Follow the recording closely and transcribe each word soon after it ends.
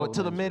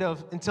to the mid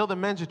of until the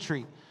men's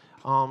retreat.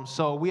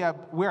 So we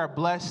are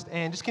blessed,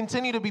 and just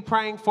continue to be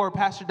praying for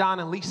Pastor Don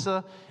and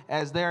Lisa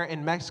as they're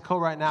in Mexico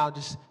right now,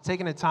 just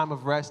taking a time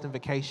of rest and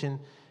vacation.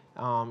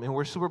 And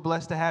we're super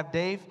blessed to have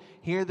Dave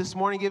here this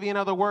morning, give you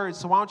another word.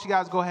 So why don't you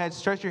guys go ahead,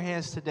 stretch your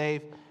hands to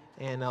Dave,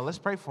 and let's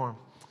pray for him.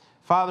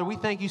 Father, we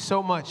thank you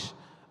so much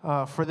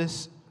for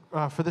this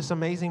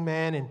amazing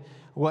man and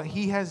what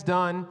he has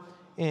done,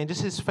 and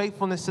just his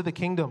faithfulness to the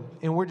kingdom.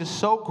 And we're just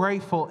so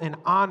grateful and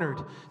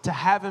honored to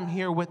have him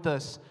here with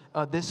us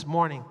this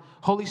morning.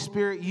 Holy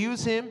Spirit,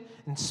 use him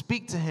and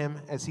speak to him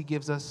as he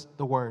gives us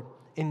the word.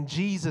 In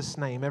Jesus'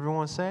 name,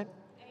 everyone said?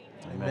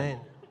 Amen.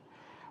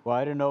 Well,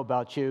 I don't know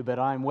about you, but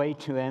I'm way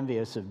too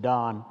envious of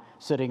Don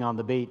sitting on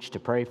the beach to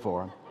pray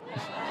for him.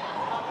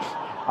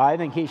 I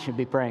think he should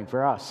be praying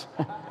for us.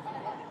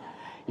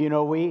 You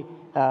know,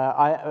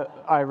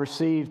 I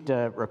received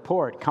a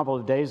report a couple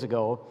of days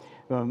ago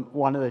from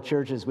one of the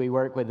churches we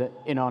work with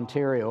in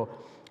Ontario,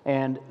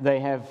 and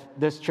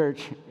this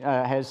church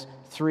has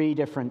 3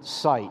 different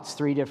sites,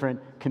 3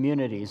 different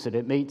communities that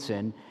it meets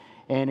in.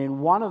 And in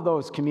one of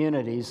those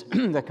communities,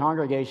 the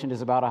congregation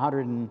is about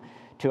 100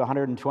 to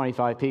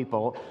 125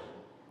 people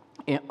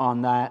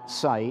on that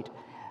site.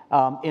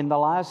 In the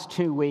last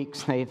 2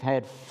 weeks, they've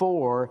had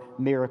 4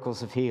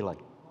 miracles of healing.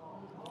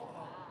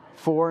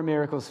 4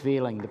 miracles of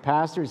healing. The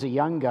pastor's a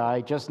young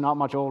guy, just not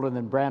much older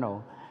than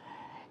Breno.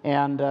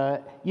 And,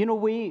 you know,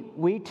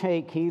 we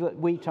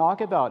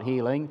talk about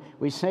healing.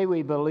 We say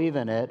we believe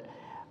in it,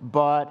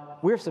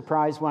 but we're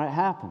surprised when it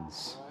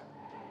happens.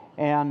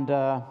 And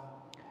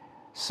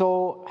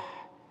so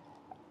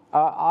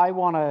I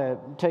want to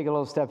take a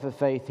little step of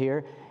faith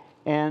here,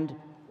 and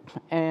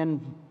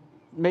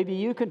maybe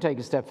you can take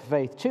a step of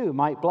faith too.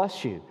 Might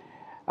bless you.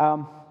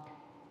 How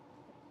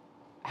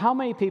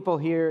many people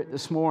here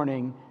this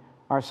morning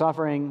are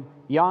suffering,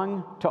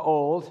 young to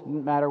old,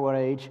 no matter what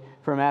age,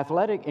 from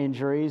athletic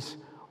injuries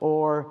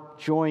or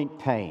joint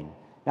pain?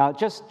 Now,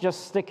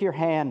 just stick your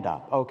hand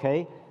up,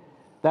 okay?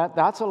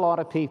 That's a lot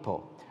of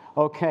people.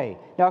 Okay.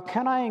 Now,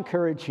 can I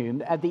encourage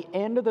you, at the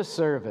end of the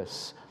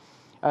service,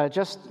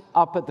 just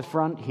up at the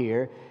front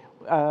here,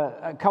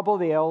 a couple of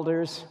the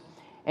elders,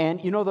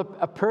 and you know,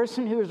 a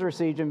person who has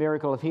received a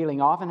miracle of healing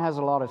often has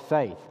a lot of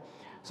faith.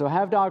 So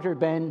have Dr.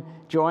 Ben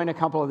join a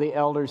couple of the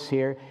elders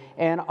here,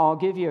 and I'll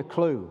give you a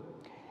clue.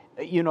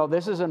 You know,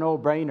 this is a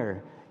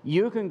no-brainer.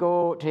 You can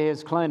go to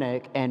his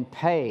clinic and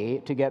pay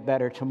to get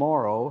better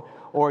tomorrow,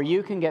 or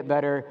you can get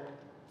better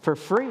for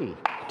free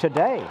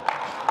today.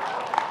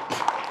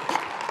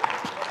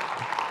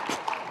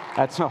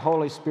 That's a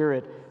Holy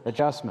Spirit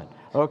adjustment.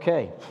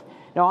 Okay.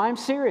 Now, I'm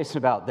serious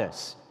about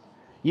this.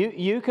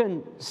 You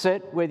can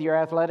sit with your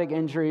athletic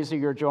injuries or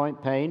your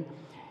joint pain,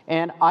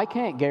 and I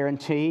can't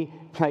guarantee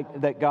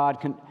that God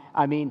can,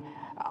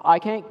 I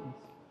can't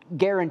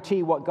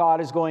guarantee what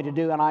God is going to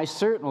do, and I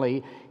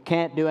certainly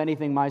can't do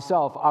anything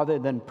myself other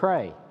than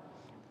pray.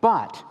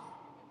 But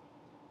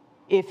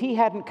if he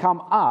hadn't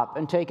come up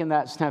and taken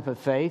that step of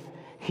faith,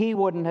 he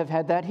wouldn't have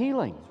had that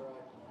healing.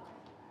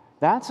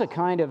 That's a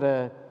kind of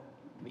a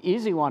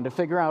easy one to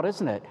figure out,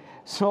 isn't it?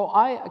 So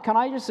can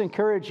I just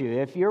encourage you,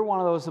 if you're one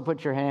of those that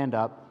put your hand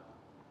up,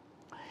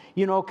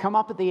 you know, come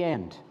up at the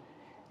end,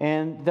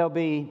 and there'll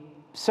be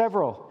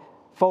several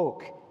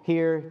folk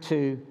here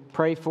to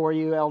pray for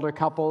you, elder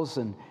couples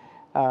and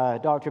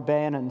Dr.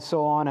 Ben and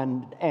so on,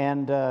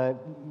 and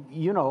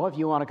you know, if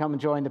you want to come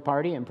and join the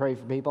party and pray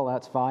for people,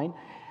 that's fine.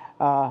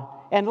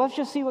 And let's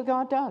just see what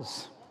God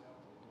does.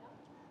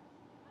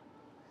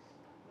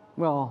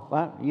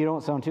 Well, you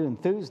don't sound too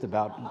enthused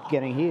about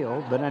getting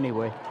healed, but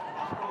anyway.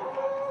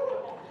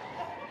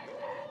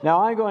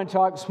 Now, I'm going to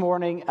talk this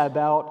morning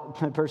about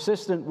the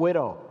persistent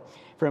widow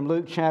from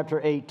Luke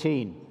chapter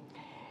 18.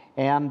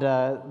 And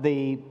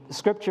the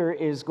scripture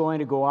is going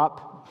to go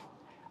up.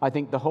 I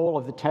think the whole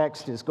of the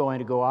text is going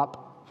to go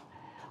up.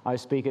 I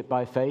speak it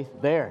by faith.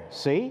 There,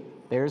 see?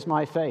 There's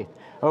my faith.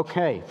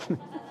 Okay.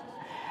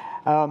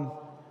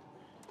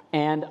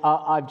 And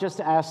I've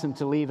just asked them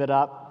to leave it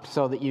up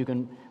so that you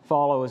can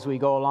follow as we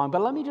go along.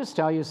 But let me just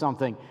tell you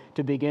something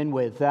to begin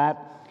with,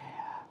 that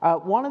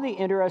one of the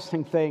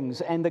interesting things,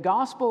 and the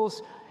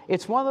Gospels,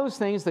 it's one of those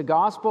things the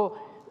Gospel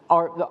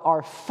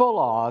are full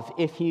of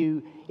if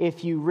you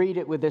read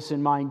it with this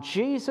in mind.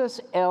 Jesus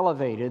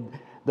elevated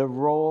the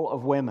role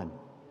of women.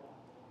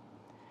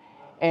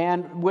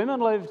 And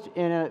women lived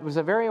it was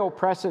a very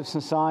oppressive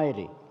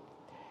society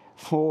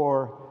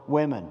for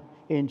women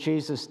in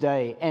Jesus'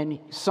 day. And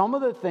some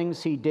of the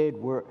things he did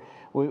were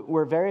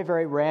very,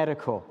 very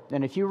radical.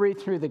 And if you read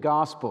through the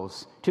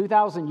Gospels,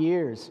 2,000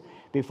 years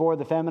before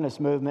the feminist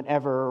movement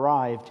ever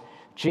arrived,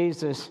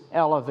 Jesus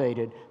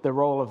elevated the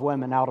role of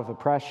women out of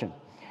oppression.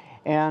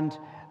 And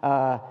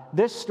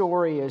this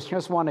story is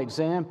just one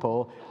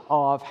example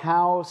of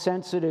how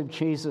sensitive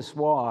Jesus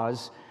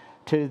was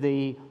to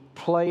the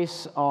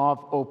place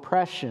of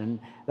oppression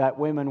that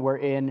women were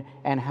in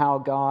and how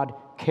God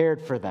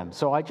cared for them.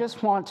 So I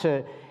just want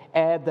to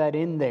add that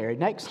in there.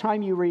 Next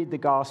time you read the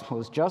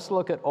Gospels, just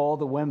look at all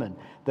the women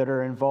that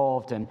are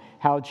involved and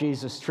how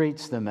Jesus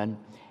treats them.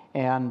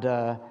 And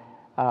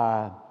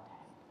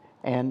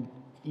And,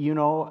 you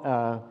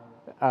know,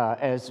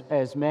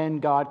 as men,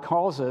 God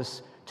calls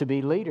us to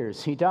be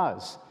leaders. He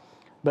does.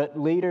 But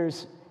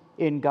leaders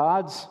in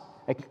God's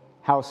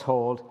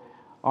household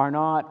are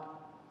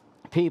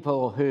not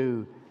people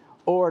who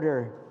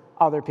order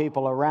other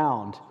people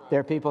around.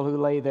 They're people who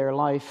lay their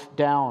life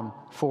down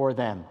for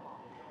them.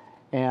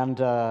 And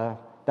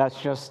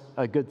that's just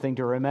a good thing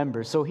to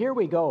remember. So here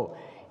we go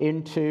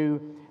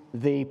into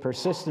the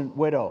persistent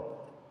widow.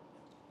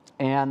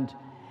 And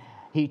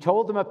he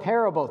told them a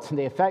parable to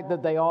the effect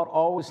that they ought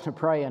always to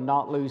pray and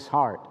not lose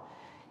heart.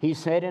 He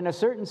said, in a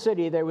certain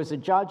city there was a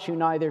judge who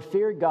neither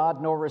feared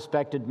God nor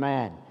respected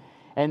man.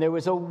 And there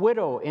was a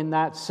widow in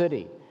that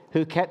city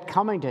who kept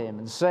coming to him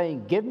and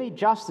saying, give me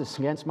justice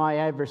against my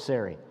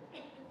adversary.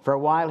 For a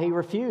while he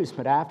refused,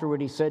 but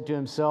afterward he said to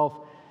himself,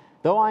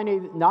 though I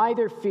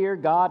neither fear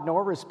God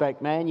nor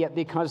respect man, yet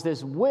because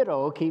this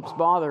widow keeps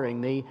bothering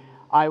me,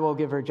 I will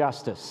give her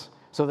justice,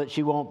 so that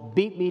she won't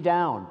beat me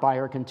down by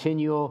her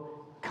continual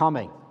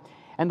coming.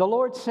 And the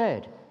Lord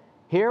said,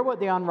 hear what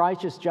the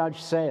unrighteous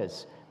judge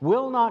says.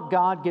 Will not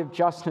God give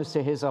justice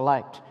to his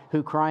elect,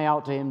 who cry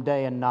out to him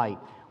day and night?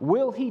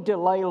 Will he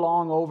delay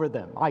long over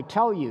them? I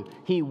tell you,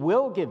 he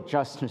will give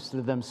justice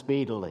to them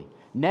speedily.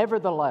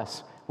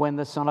 Nevertheless, when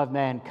the Son of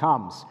Man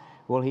comes,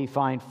 will he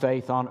find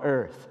faith on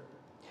earth?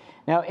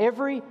 Now,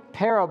 every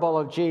parable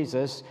of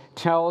Jesus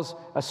tells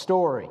a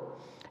story.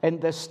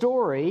 And the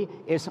story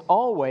is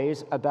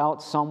always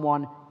about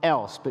someone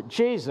else. But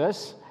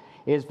Jesus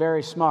is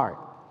very smart.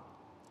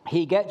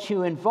 He gets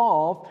you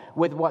involved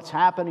with what's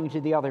happening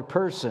to the other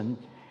person,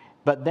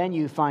 but then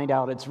you find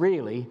out it's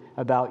really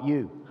about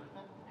you.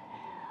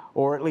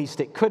 Or at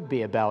least it could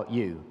be about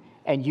you,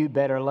 and you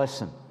better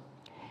listen.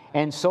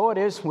 And so it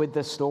is with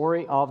the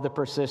story of the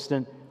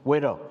persistent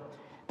widow.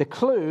 The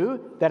clue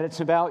that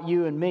it's about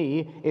you and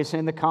me is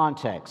in the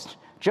context.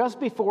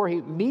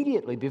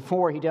 Immediately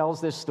before he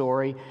tells this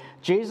story,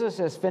 Jesus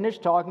has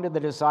finished talking to the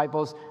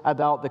disciples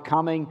about the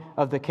coming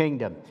of the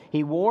kingdom.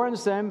 He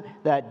warns them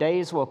that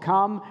days will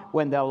come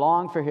when they'll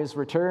long for his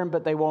return,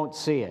 but they won't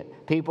see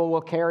it. People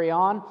will carry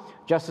on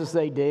just as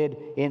they did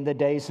in the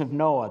days of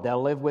Noah.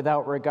 They'll live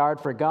without regard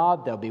for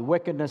God. There'll be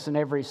wickedness on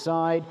every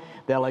side.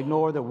 They'll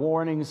ignore the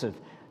warnings of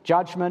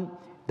judgment.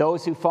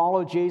 Those who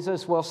follow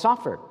Jesus will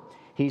suffer.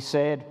 He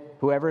said,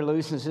 whoever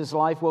loses his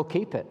life will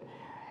keep it.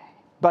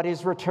 But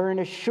his return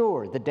is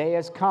sure. The day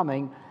is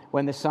coming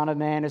when the Son of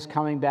Man is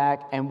coming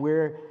back, and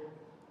we're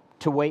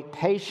to wait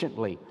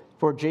patiently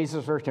for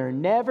Jesus'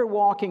 return, never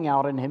walking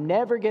out on him,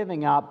 never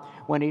giving up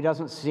when he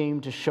doesn't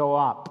seem to show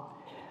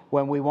up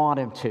when we want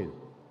him to.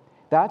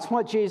 That's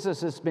what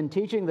Jesus has been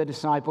teaching the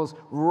disciples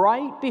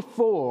right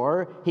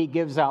before he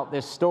gives out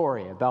this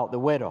story about the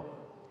widow.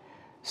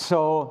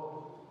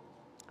 So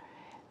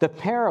the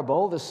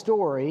parable, the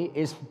story,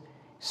 is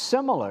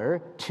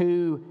similar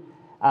to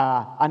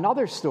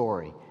another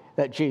story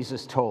that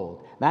Jesus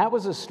told. That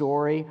was a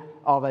story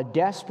of a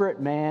desperate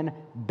man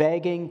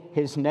begging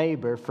his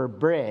neighbor for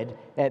bread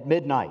at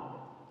midnight.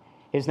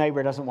 His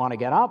neighbor doesn't want to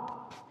get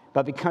up,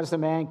 but because the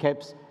man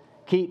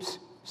keeps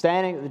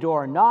standing at the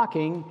door and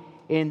knocking,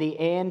 in the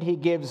end he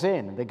gives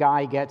in. The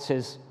guy gets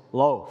his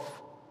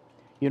loaf.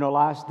 You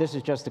know, this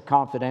is just a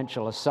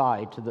confidential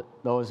aside to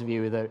those of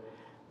you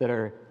that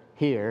are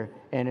here,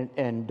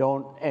 and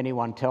don't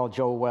anyone tell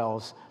Joe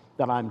Wells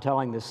that I'm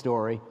telling this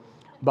story.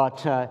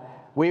 But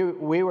we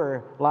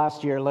were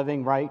last year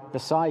living right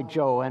beside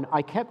Joe, and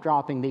I kept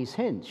dropping these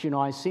hints. You know,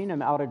 I seen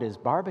him out at his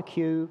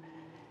barbecue,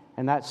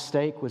 and that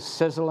steak was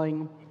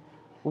sizzling.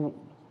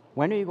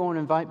 When are you going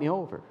to invite me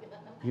over?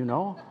 You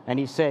know? And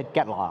he said,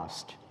 get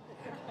lost.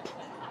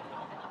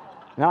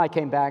 And then I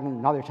came back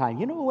another time.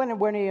 You know,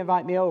 when do you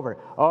invite me over?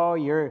 Oh,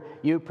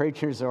 you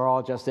preachers are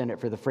all just in it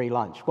for the free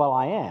lunch. Well,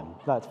 I am.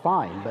 That's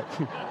fine. But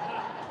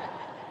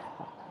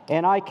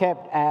and I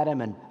kept at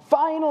him, and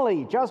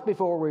finally, just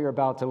before we were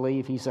about to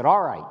leave, he said,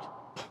 all right,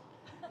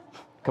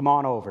 come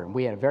on over. And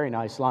we had a very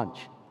nice lunch.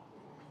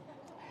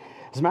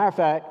 As a matter of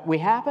fact, we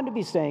happened to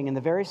be staying in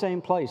the very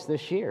same place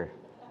this year.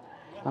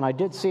 And I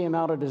did see him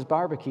out at his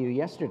barbecue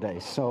yesterday.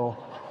 So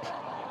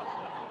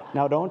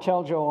now don't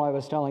tell Joe I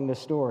was telling this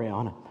story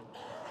on him.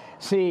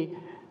 See,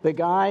 the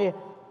guy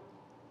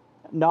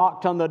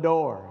knocked on the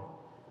door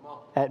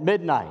at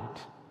midnight,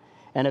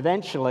 and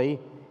eventually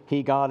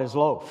he got his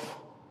loaf.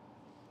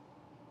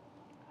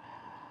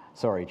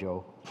 Sorry,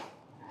 Joe.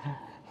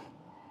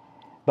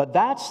 But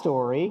that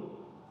story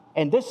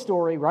and this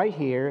story right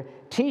here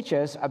teach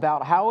us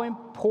about how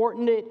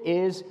important it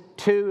is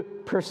to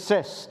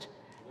persist.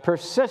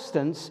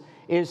 Persistence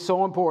is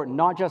so important,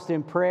 not just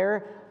in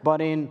prayer,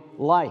 but in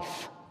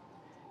life.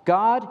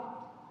 God,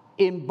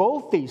 in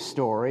both these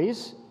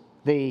stories,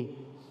 the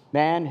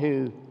man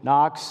who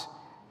knocks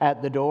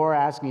at the door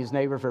asking his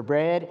neighbor for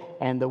bread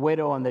and the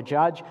widow and the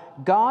judge,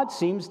 God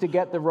seems to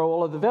get the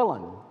role of the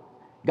villain.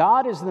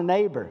 God is the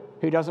neighbor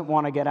who doesn't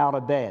want to get out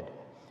of bed.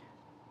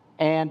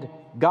 And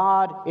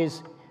God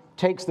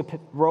takes the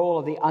role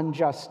of the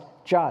unjust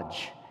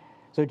judge.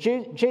 So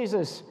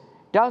Jesus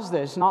does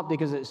this not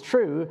because it's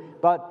true,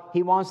 but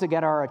he wants to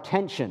get our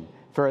attention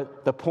for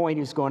the point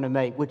he's going to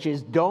make, which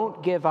is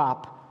don't give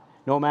up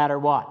no matter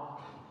what.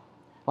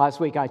 Last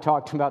week I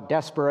talked about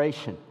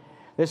desperation.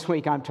 This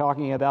week I'm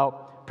talking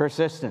about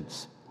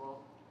persistence.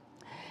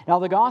 Now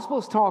the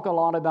Gospels talk a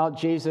lot about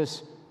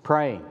Jesus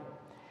praying.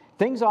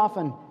 Things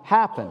often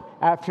happen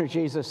after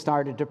Jesus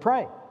started to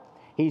pray.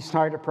 He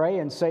started to pray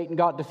and Satan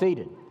got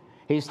defeated.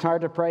 He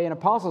started to pray and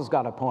apostles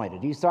got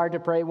appointed. He started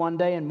to pray one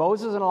day and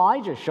Moses and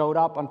Elijah showed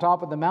up on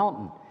top of the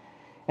mountain.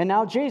 And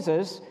now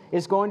Jesus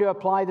is going to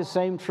apply the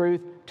same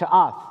truth to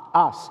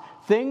us.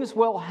 Things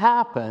will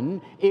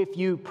happen if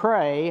you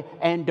pray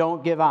and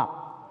don't give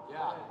up.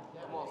 Yeah.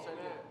 Come on, say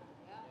that.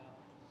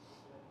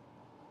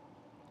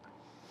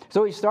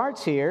 So he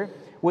starts here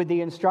with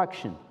the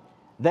instruction.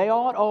 They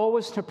ought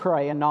always to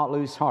pray and not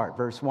lose heart,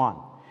 verse 1.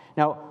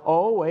 Now,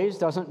 always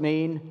doesn't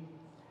mean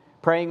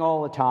praying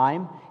all the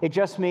time. It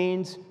just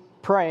means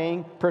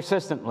praying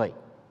persistently.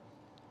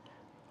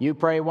 You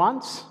pray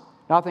once,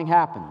 nothing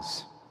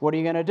happens. What are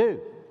you going to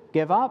do?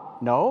 Give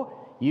up? No.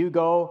 You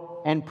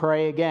go and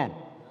pray again.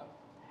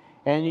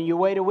 And you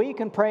wait a week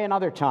and pray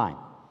another time.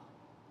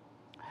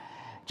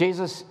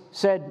 Jesus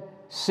said,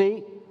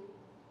 seek,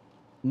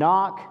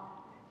 knock,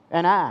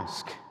 and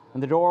ask,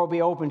 and the door will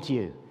be open to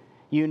you.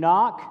 You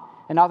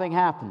knock, and nothing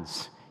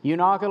happens. You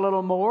knock a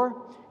little more,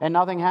 and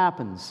nothing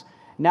happens.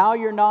 Now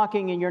you're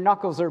knocking and your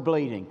knuckles are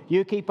bleeding.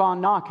 You keep on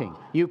knocking.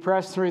 You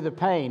press through the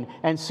pain,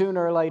 and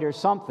sooner or later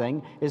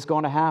something is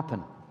going to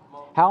happen.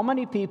 How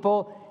many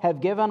people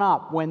have given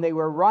up when they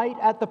were right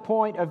at the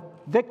point of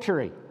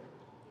victory?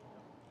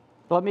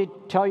 Let me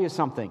tell you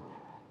something.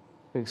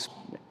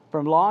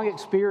 From long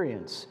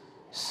experience,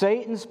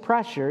 Satan's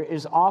pressure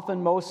is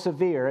often most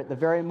severe at the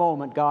very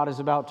moment God is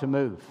about to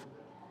move.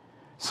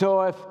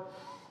 So if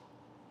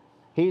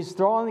he's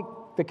throwing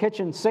the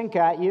kitchen sink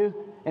at you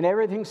and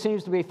everything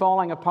seems to be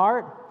falling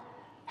apart,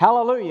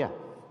 hallelujah,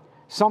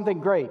 something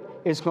great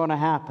is going to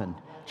happen.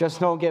 Just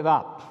don't give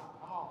up.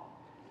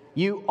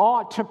 You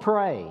ought to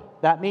pray.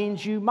 That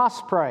means you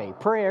must pray.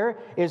 Prayer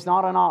is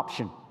not an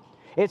option.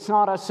 It's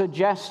not a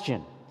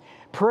suggestion.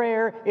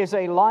 Prayer is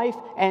a life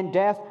and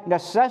death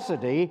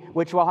necessity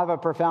which will have a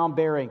profound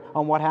bearing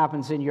on what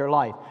happens in your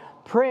life.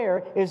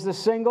 Prayer is the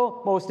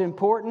single most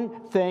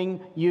important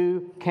thing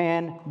you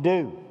can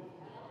do.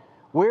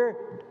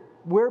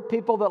 We're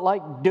people that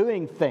like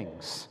doing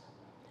things.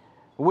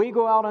 We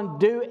go out and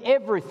do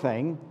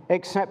everything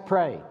except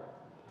pray.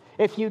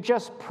 If you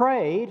just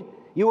prayed,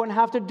 you wouldn't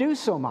have to do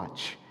so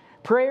much.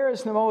 Prayer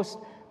is the most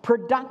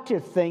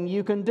productive thing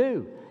you can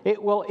do.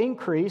 It will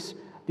increase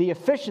the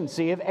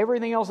efficiency of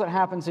everything else that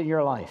happens in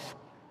your life.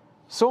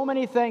 So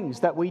many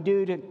things that we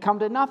do to come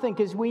to nothing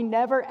because we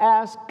never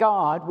ask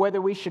God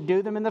whether we should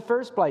do them in the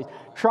first place.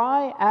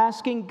 Try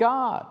asking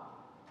God,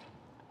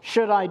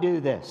 should I do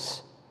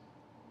this?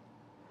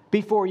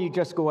 Before you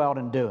just go out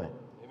and do it.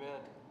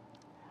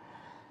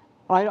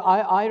 Amen.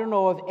 I don't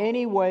know of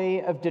any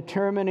way of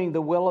determining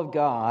the will of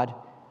God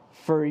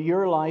for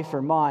your life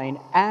or mine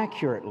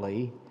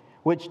accurately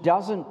which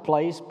doesn't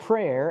place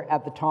prayer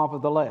at the top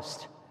of the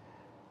list.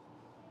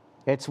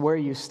 It's where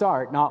you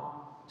start, not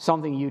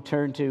something you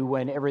turn to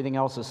when everything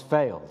else has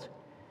failed.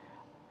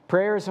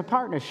 Prayer is a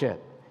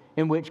partnership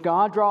in which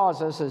God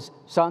draws us as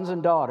sons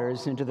and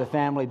daughters into the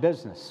family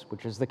business,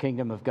 which is the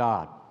kingdom of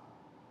God.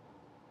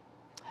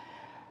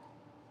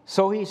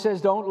 So he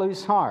says, don't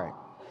lose heart.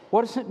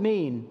 What does it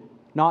mean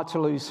not to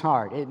lose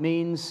heart? It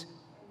means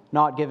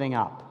not giving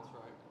up.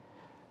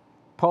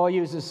 Paul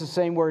uses the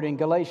same word in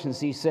Galatians.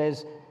 He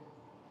says,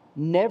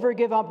 never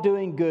give up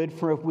doing good,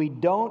 for if we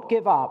don't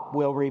give up,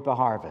 we'll reap a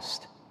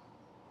harvest.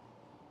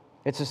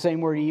 It's the same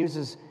word he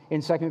uses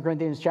in 2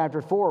 Corinthians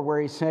chapter 4, where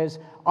he says,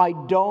 I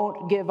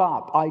don't give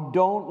up. I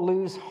don't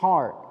lose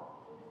heart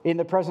in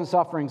the present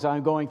sufferings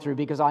I'm going through,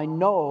 because I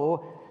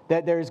know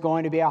that there's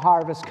going to be a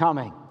harvest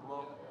coming.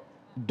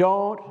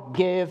 Don't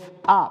give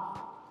up.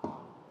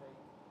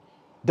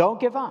 Don't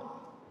give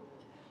up.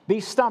 Be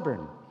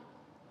stubborn.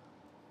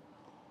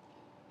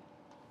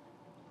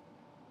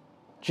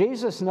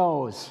 Jesus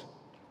knows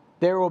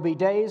there will be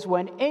days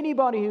when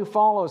anybody who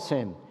follows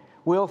him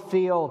will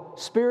feel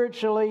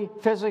spiritually,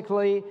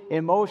 physically,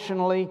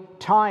 emotionally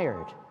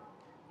tired,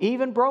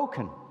 even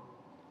broken.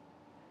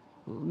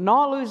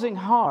 Not losing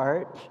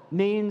heart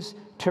means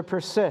to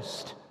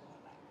persist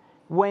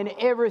when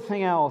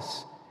everything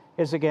else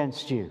is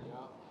against you.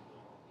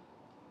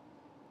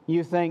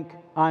 You think,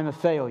 I'm a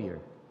failure.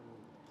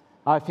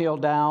 I feel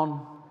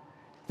down.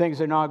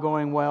 Things are not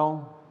going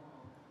well.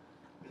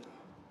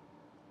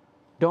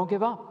 Don't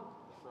give up.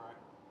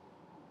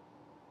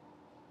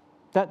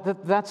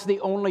 That's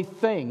the only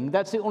thing,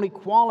 that's the only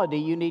quality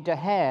you need to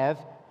have,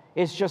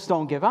 is just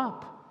don't give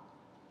up.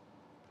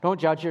 Don't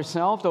judge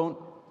yourself. Don't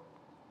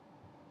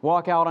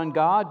walk out on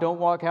God. Don't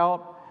walk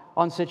out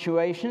on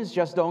situations.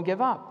 Just don't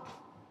give up.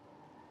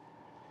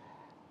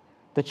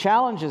 The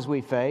challenges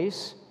we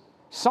face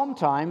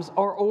sometimes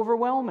are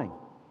overwhelming,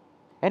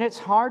 and it's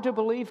hard to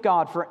believe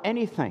God for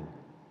anything.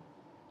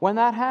 When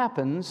that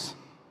happens,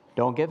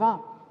 don't give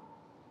up.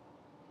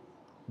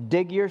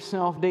 Dig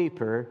yourself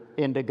deeper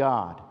into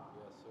God.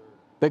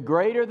 The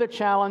greater the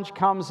challenge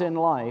comes in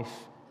life,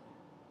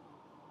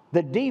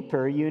 the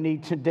deeper you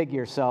need to dig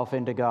yourself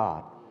into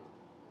God.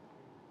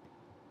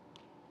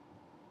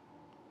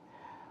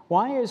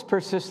 Why is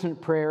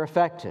persistent prayer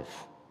effective?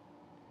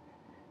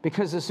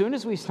 Because as soon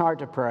as we start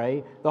to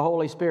pray, the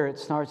Holy Spirit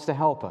starts to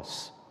help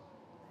us.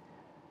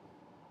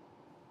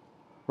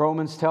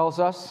 Romans tells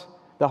us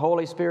the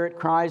Holy Spirit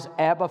cries,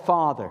 Abba,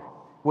 Father,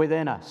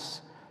 within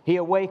us. He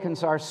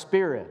awakens our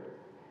spirit.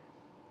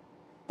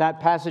 That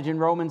passage in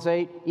Romans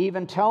 8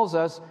 even tells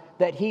us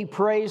that He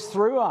prays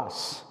through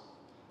us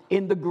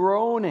in the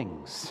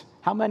groanings.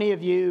 How many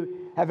of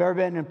you have ever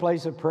been in a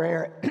place of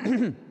prayer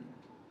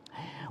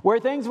where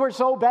things were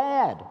so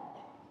bad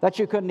that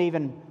you couldn't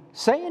even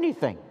say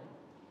anything?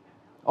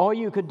 All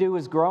you could do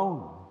is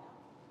groan.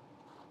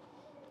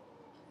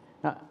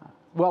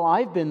 Well,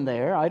 I've been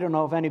there. I don't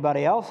know if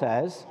anybody else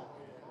has.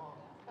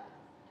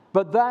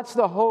 But that's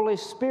the Holy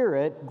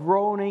Spirit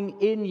groaning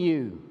in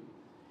you.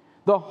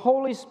 The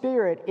Holy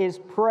Spirit is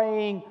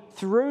praying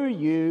through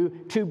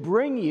you to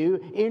bring you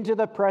into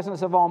the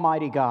presence of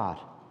Almighty God.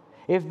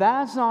 If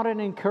that's not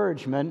an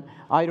encouragement,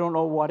 I don't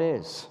know what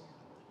is.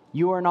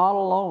 You are not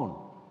alone.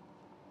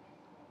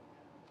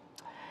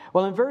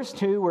 Well, in verse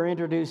 2, we're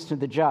introduced to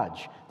the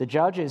judge. The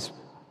judge is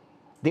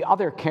the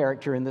other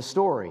character in the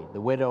story.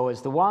 The widow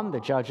is the one, the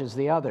judge is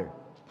the other.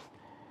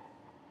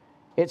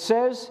 It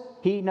says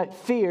he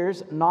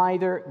fears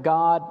neither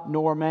God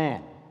nor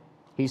man.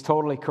 He's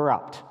totally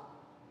corrupt.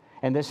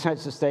 And this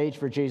sets the stage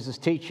for Jesus'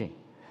 teaching.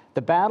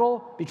 The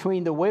battle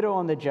between the widow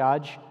and the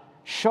judge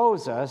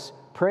shows us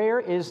prayer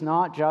is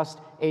not just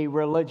a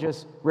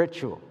religious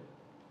ritual.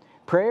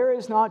 Prayer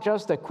is not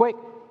just a quick,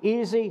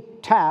 easy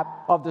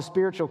tap of the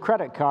spiritual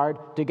credit card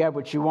to get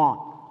what you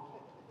want.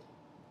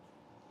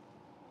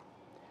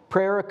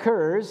 Prayer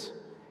occurs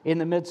in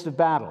the midst of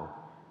battle.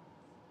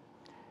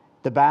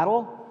 The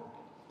battle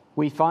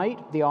we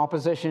fight, the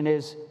opposition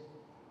is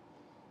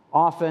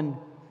often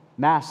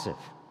massive.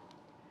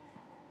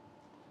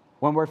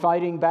 When we're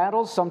fighting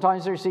battles,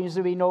 sometimes there seems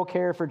to be no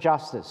care for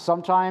justice.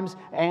 Sometimes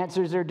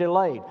answers are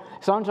delayed.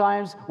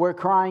 Sometimes we're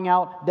crying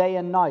out day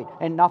and night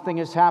and nothing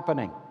is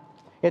happening.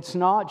 It's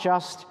not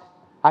just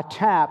a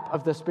tap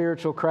of the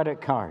spiritual credit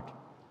card.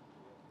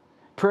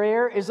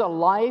 Prayer is a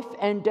life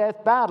and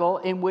death battle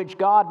in which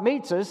God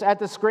meets us at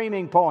the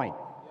screaming point.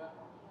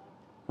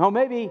 Oh,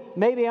 maybe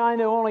I'm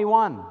the only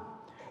one.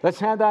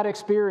 Let's have that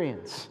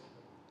experience.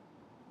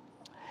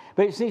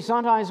 But you see,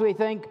 sometimes we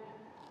think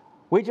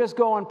we just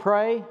go and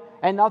pray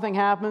and nothing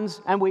happens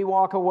and we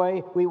walk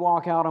away, we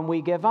walk out and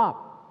we give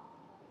up.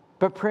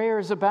 But prayer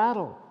is a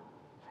battle.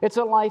 It's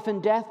a life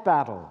and death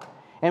battle.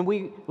 And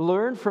we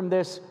learn from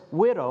this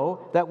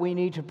widow that we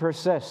need to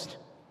persist.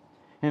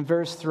 In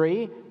verse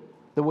 3,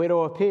 the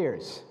widow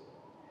appears.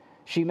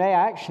 She may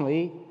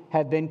actually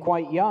have been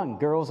quite young.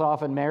 Girls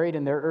often married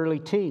in their early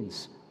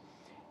teens.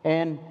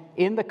 And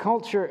in the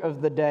culture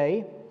of the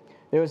day,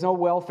 there was no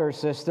welfare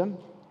system.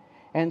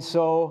 And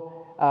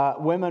so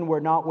women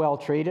were not well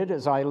treated,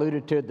 as I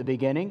alluded to at the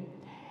beginning.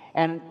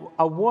 And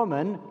a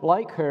woman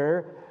like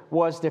her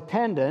was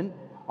dependent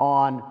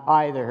on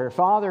either her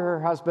father, her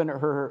husband,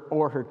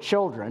 or her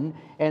children.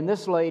 And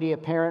this lady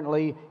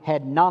apparently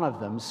had none of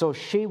them. So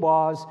she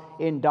was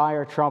in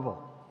dire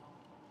trouble.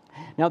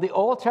 Now, the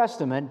Old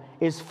Testament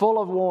is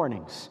full of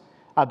warnings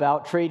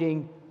about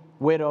treating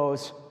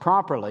widows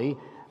properly.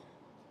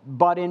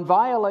 But in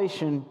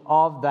violation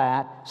of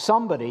that,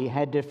 somebody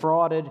had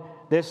defrauded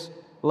this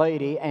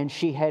lady, and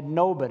she had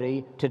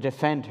nobody to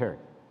defend her.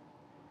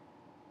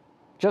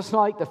 Just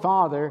like the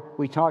father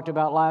we talked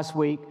about last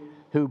week,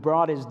 who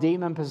brought his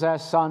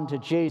demon-possessed son to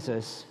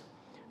Jesus,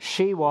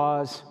 she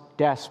was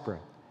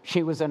desperate.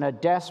 She was in a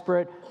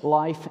desperate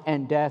life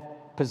and death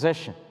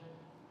position.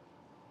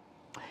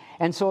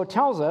 And so it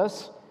tells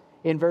us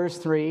in verse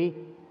 3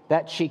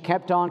 that she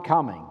kept on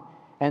coming.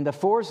 And the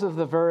force of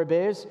the verb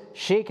is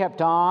she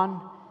kept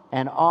on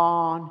and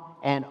on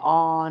and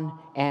on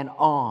and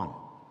on.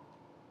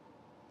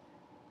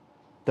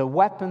 The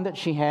weapon that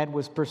she had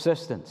was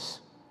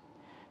persistence.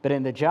 But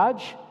in the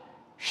judge,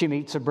 she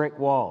meets a brick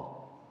wall.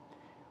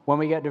 When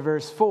we get to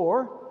verse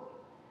 4,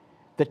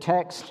 the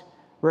text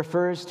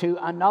refers to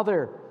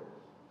another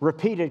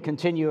repeated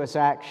continuous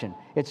action.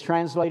 It's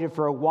translated,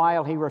 for a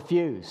while he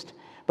refused.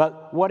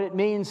 But what it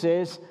means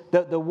is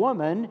that the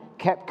woman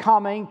kept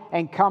coming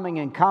and coming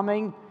and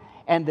coming,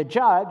 and the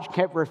judge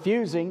kept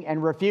refusing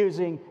and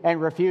refusing and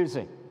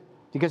refusing,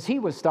 because he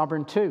was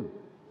stubborn too.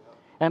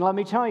 And let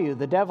me tell you,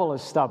 the devil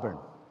is stubborn.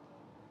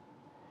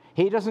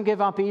 He doesn't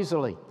give up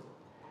easily.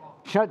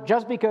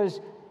 Just because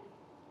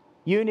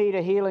you need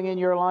a healing in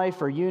your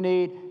life, or you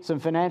need some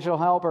financial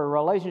help, or a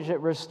relationship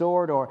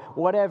restored, or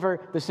whatever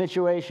the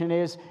situation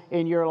is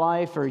in your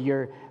life, or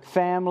your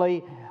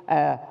family,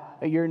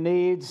 your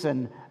needs,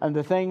 and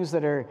the things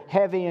that are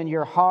heavy in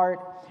your heart,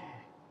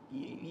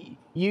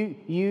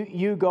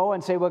 you go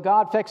and say, well,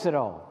 God, fix it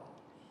all.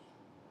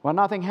 Well,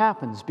 nothing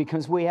happens,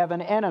 because we have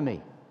an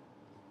enemy.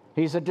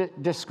 He's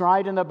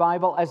described in the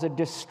Bible as a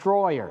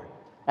destroyer,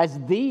 as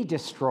the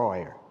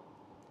destroyer.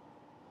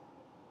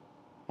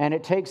 and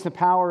it takes the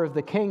power of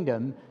the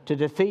kingdom to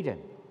defeat him.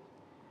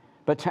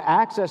 But to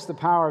access the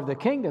power of the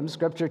kingdom,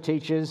 Scripture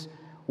teaches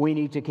we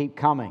need to keep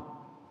coming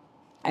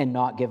and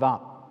not give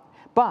up.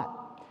 But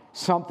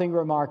something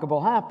remarkable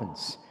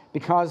happens,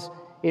 because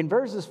in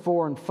verses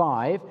 4 and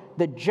 5,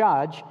 the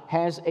judge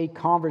has a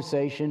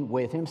conversation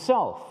with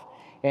himself.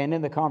 And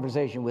in the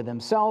conversation with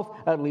himself,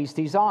 at least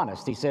he's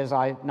honest. He says,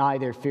 I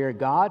neither fear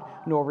God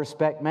nor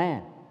respect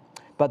man.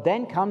 But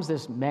then comes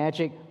this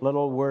magic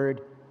little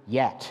word,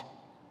 yet.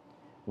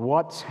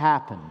 What's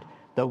happened?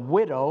 The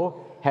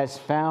widow has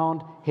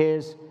found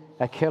his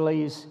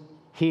Achilles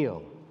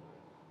heel.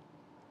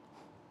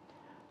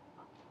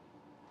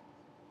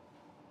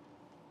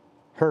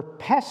 Her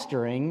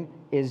pestering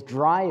is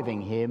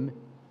driving him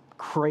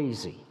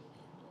crazy.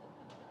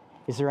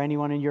 Is there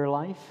anyone in your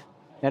life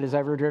that has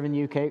ever driven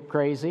you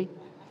crazy?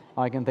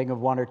 I can think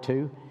of one or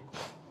two.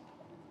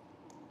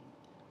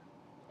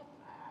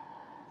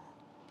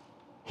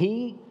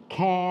 He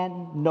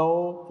can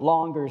no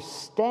longer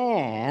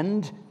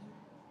stand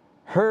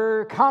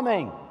her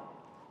coming.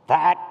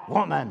 That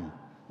woman,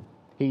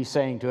 he's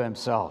saying to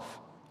himself.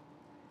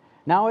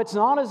 Now, it's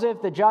not as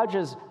if the judge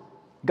has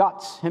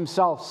got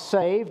himself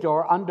saved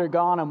or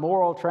undergone a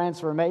moral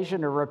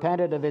transformation or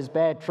repented of his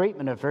bad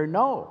treatment of her.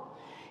 No.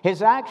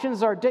 His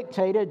actions are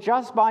dictated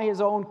just by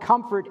his own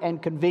comfort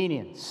and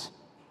convenience.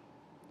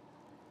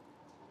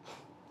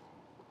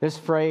 This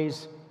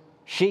phrase,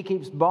 she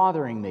keeps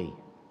bothering me,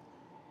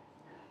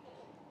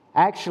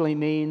 actually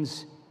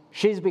means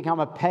she's become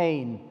a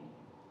pain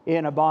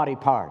in a body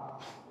part.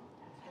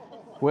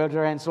 We'll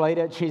translate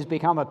it, she's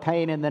become a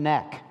pain in the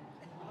neck.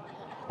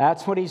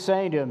 That's what he's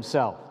saying to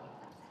himself.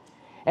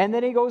 And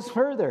then he goes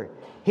further.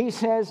 He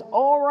says,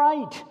 all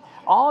right,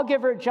 I'll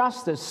give her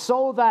justice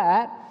so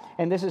that,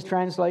 and this is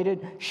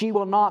translated, she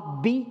will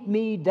not beat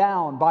me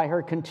down by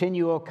her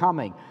continual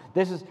coming.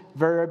 This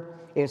verb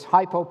is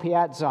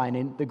hypopiatzine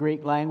in the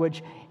Greek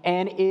language,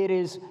 and it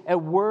is a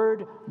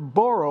word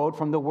borrowed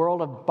from the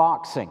world of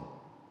boxing.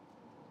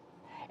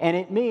 And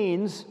it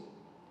means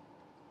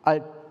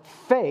a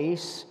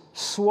face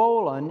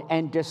swollen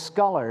and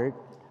discolored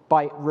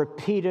by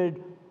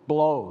repeated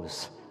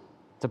blows.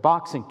 It's a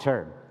boxing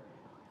term.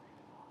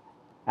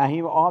 And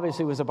he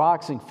obviously was a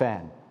boxing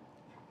fan,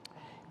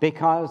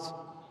 because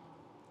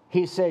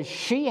he says,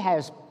 she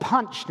has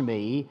punched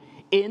me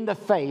in the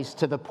face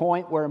to the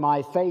point where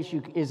my face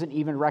isn't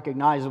even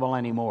recognizable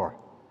anymore.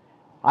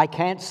 I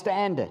can't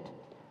stand it.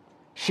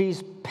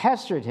 She's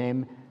pestered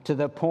him to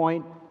the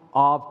point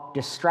of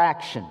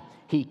distraction.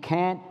 He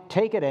can't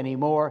take it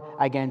anymore.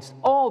 Against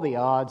all the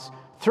odds,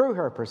 through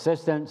her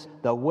persistence,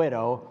 the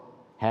widow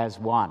has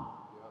won.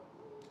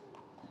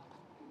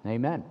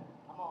 Amen.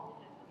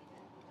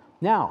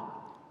 Now,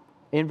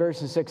 in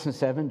verses 6 and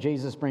 7,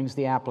 Jesus brings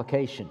the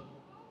application.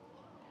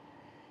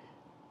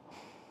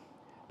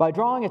 By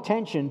drawing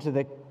attention to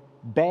the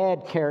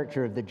bad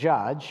character of the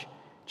judge,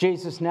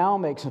 Jesus now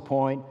makes a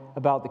point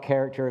about the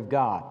character of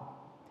God.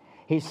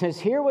 He says,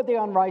 hear what the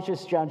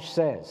unrighteous judge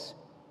says.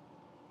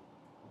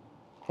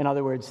 In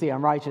other words, the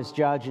unrighteous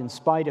judge, in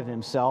spite of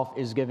himself,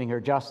 is giving her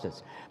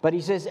justice. But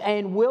he says,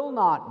 and will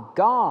not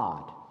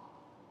God,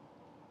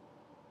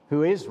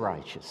 who is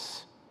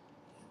righteous,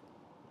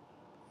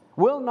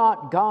 will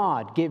not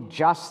God give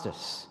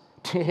justice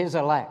to his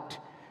elect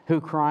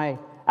who cry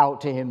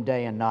out to him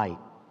day and night?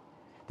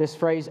 This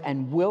phrase,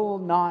 and will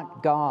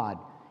not God,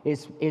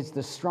 is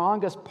the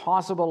strongest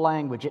possible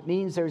language. It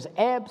means there's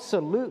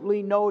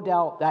absolutely no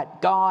doubt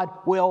that God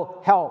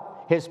will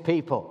help his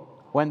people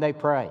when they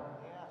pray.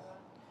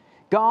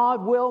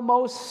 God will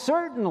most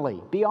certainly,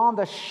 beyond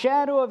the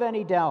shadow of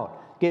any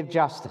doubt, give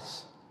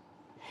justice.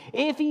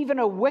 If even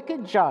a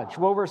wicked judge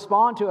will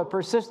respond to a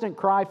persistent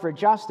cry for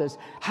justice,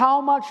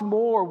 how much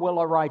more will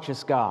a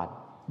righteous God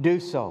do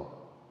so?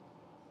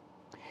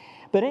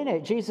 But in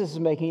it, Jesus is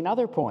making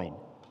another point.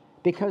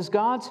 Because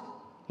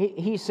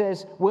he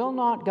says, will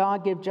not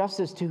God give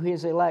justice to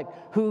his elect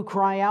who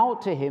cry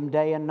out to him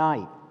day and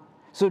night?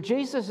 So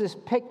Jesus is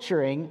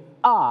picturing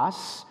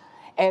us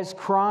as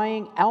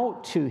crying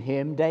out to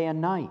him day and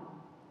night.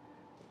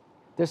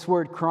 This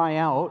word cry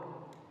out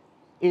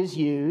is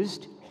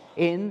used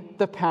in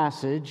the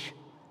passage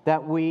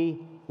that we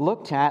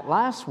looked at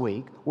last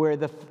week, where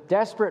the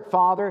desperate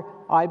father,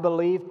 I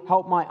believe,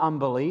 help my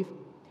unbelief,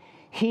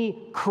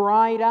 he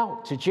cried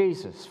out to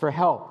Jesus for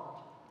help.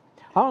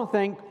 I don't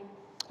think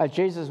as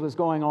Jesus was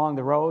going along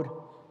the road,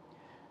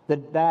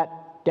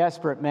 that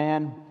desperate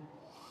man,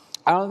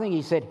 I don't think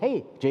he said,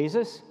 hey,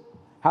 Jesus,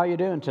 how you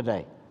doing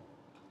today?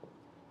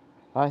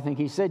 I think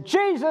he said,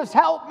 Jesus,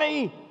 help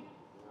me!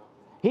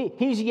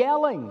 He's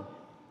yelling.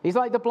 He's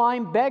like the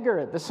blind beggar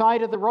at the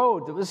side of the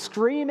road that was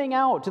screaming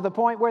out to the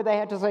point where they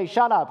had to say,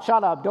 shut up,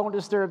 don't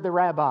disturb the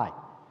rabbi.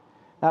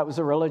 That was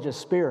a religious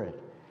spirit.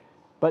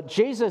 But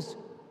Jesus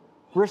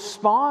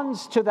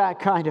responds to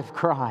that kind of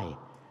cry.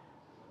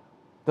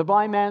 The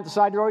blind man at the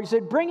side of the road, he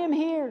said, bring him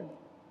here.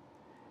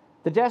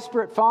 The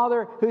desperate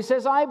father who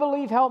says, I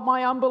believe, help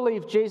my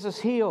unbelief. Jesus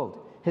healed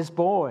his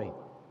boy.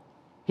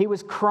 He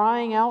was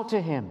crying out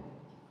to him.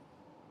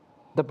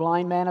 The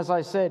blind man, as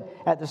I said,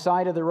 at the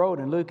side of the road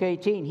in Luke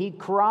 18, he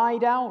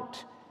cried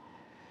out.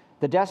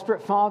 The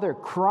desperate father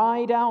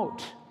cried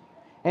out.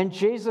 And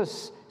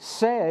Jesus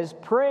says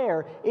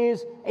prayer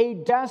is a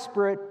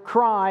desperate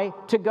cry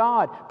to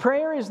God.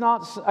 Prayer is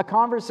not a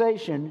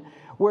conversation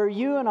where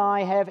you and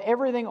I have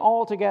everything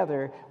all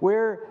together,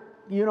 where,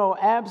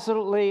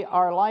 absolutely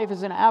our life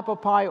is in apple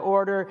pie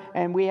order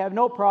and we have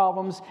no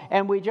problems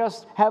and we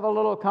just have a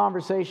little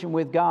conversation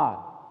with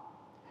God.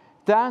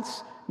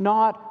 That's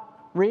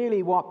not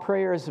really what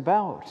prayer is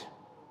about.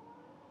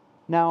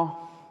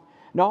 Now,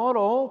 not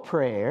all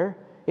prayer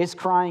is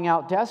crying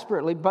out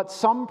desperately, but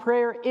some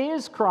prayer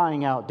is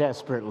crying out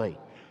desperately.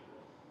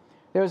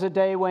 There was a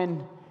day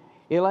when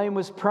Elaine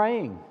was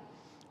praying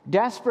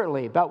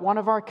desperately about one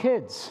of our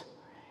kids.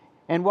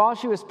 And while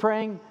she was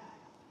praying,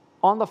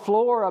 on the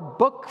floor, a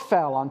book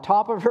fell on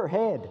top of her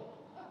head.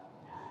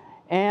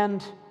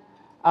 And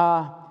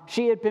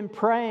she had been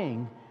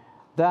praying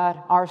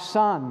that our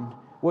son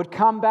would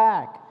come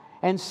back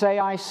and say,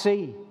 "I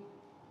see."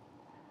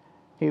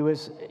 He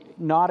was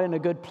not in a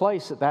good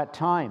place at that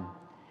time.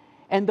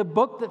 And the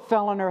book that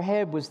fell on her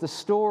head was the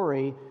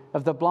story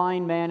of the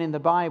blind man in the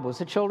Bible.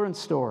 It's a children's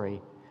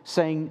story,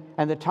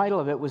 and the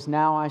title of it was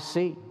 "Now I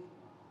See."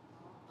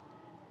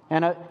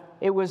 And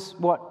it was,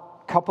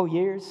 couple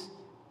years?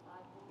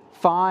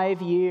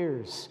 5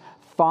 years.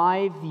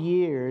 5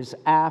 years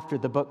after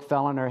the book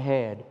fell on her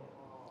head,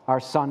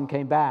 our son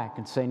came back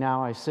and said,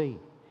 "Now I see."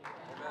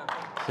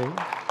 Amen.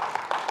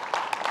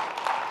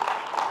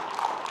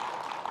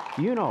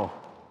 See?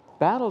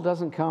 Battle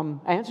doesn't come,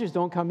 answers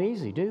don't come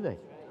easy, do they?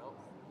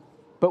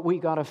 But we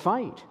got to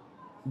fight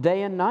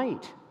day and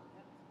night,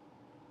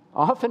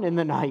 often in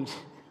the night.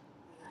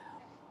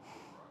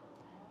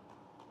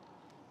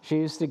 She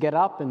used to get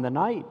up in the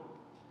night,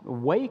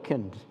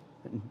 awakened,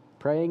 and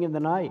praying in the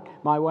night.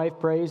 My wife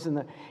prays in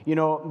the,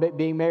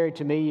 being married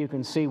to me, you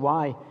can see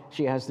why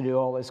she has to do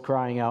all this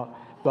crying out.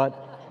 But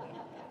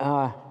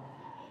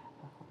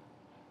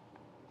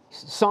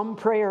some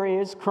prayer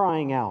is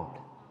crying out.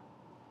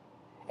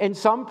 And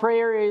some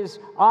prayer is,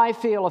 "I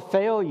feel a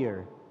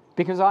failure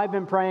because I've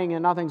been praying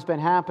and nothing's been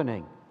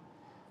happening."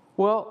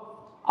 Well,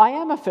 I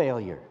am a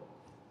failure.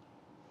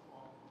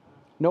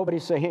 Nobody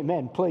say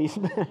amen, please.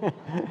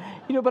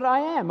 But I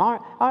am.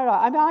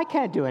 I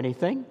can't do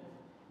anything.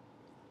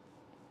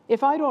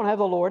 If I don't have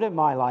the Lord in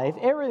my life,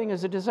 everything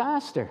is a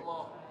disaster.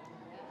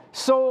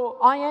 So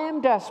I am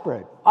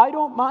desperate. I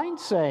don't mind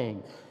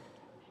saying,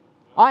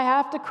 I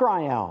have to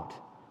cry out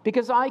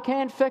because I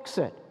can't fix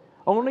it.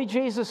 Only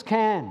Jesus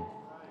can.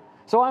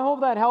 So I hope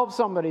that helps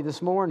somebody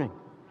this morning.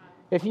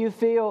 If you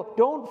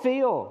don't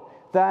feel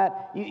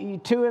that you're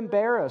too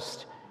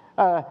embarrassed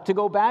to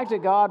go back to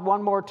God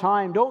one more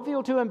time. Don't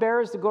feel too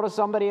embarrassed to go to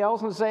somebody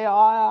else and say,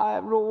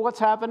 "What's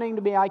happening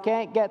to me? I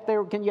can't get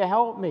there. Can you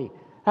help me?"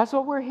 That's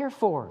what we're here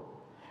for.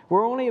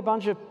 We're only a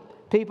bunch of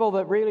people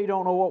that really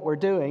don't know what we're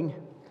doing,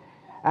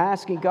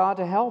 asking God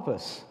to help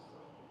us.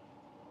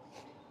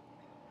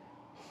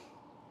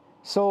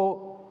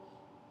 So,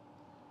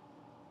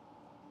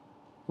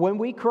 when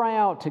we cry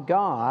out to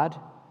God,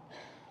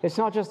 it's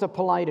not just a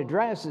polite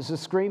address, it's a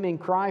screaming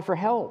cry for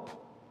help.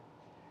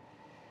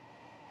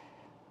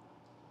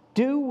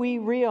 Do we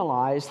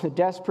realize the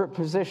desperate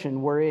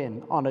position we're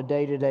in on a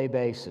day-to-day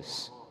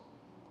basis?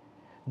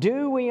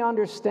 Do we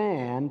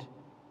understand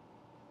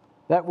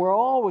that we're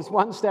always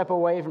one step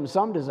away from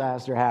some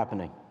disaster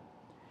happening?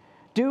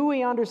 Do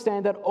we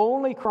understand that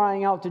only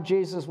crying out to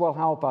Jesus will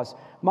help us?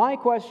 My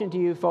question to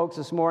you folks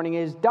this morning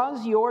is,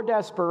 does your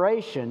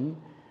desperation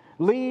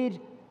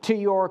lead to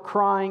your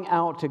crying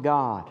out to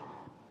God?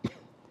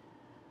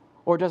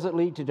 Or does it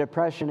lead to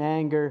depression,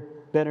 anger,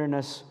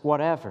 bitterness,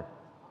 whatever?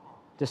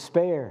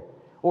 Despair?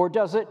 Or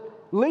does it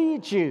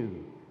lead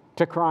you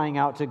to crying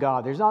out to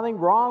God? There's nothing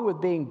wrong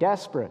with being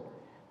desperate,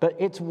 but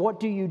it's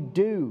what do you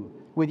do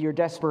with your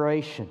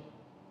desperation?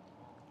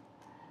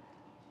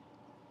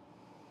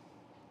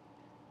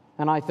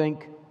 And I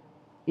think,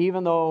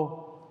 even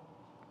though,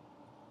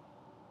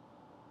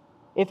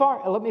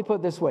 let me put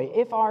it this way,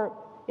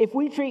 if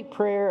we treat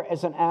prayer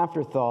as an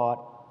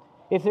afterthought,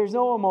 if there's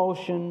no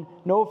emotion,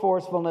 no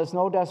forcefulness,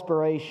 no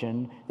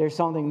desperation, there's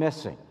something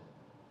missing.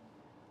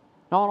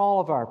 Not all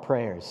of our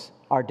prayers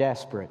are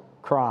desperate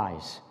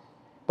cries,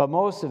 but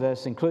most of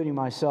us, including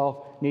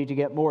myself, need to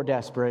get more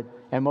desperate,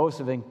 and most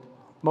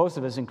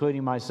of us,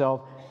 including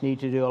myself,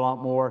 need to do a lot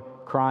more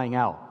crying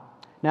out.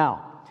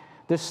 Now,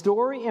 the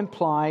story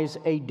implies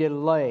a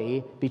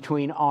delay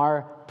between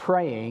our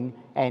praying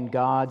and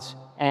God's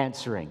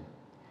answering.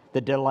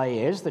 The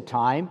delay is the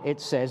time it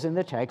says in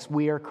the text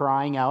we are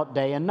crying out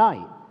day and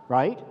night,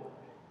 right?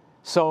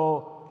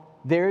 So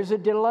there's a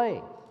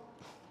delay.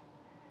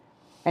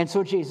 And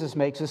so Jesus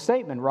makes a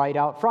statement right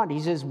out front.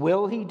 He says,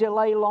 will he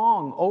delay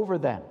long over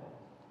them?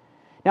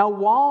 Now,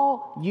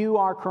 while you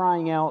are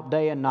crying out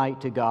day and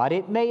night to God,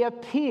 it may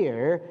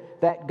appear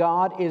that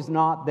God is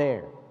not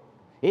there.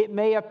 It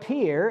may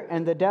appear,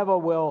 and the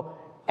devil will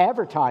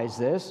advertise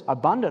this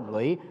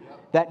abundantly,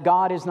 that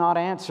God is not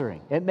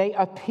answering. It may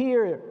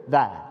appear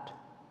that.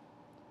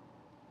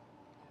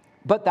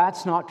 But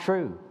that's not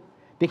true.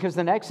 Because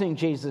the next thing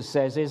Jesus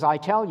says is, I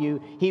tell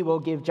you, he will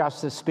give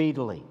justice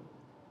speedily.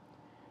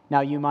 Now,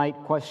 you might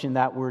question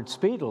that word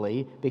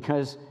speedily,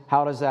 because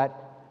how does that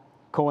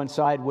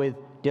coincide with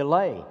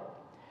delay?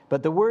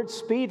 But the word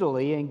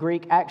speedily in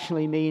Greek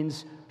actually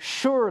means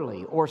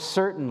surely or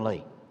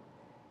certainly.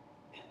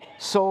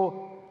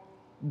 So,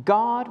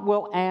 God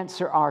will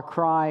answer our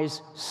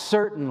cries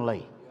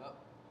certainly.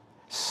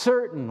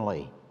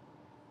 Certainly.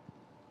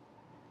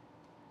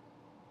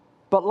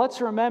 But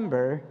let's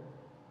remember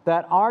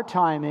that our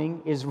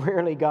timing is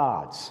rarely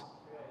God's.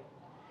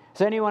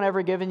 Has anyone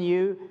ever given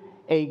you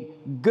a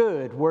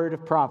good word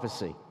of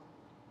prophecy,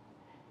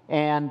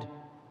 and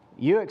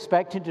you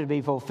expect it to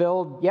be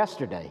fulfilled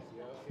yesterday?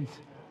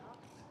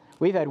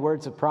 We've had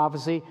words of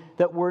prophecy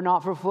that were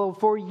not fulfilled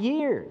for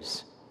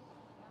years.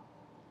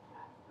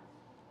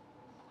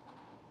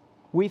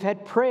 We've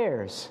had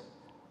prayers,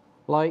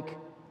 like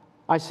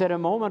I said a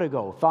moment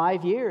ago,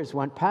 5 years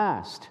went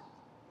past.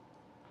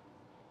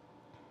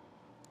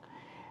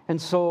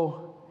 And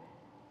so,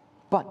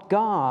 but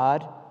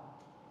God,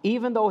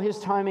 even though his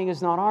timing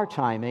is not our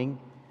timing,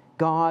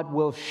 God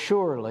will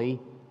surely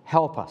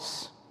help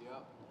us.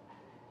 Yep.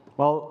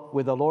 Well,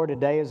 with the Lord, a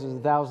day is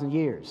 1,000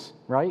 years,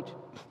 right?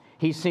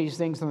 He sees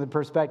things from the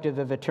perspective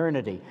of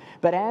eternity.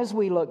 But as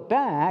we look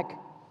back,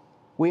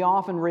 we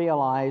often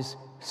realize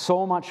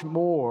so much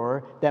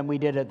more than we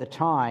did at the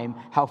time,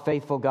 how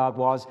faithful God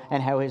was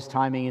and how his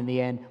timing in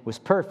the end was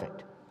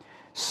perfect.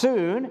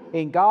 Soon,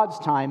 in God's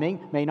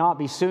timing, may not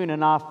be soon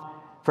enough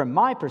from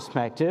my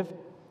perspective,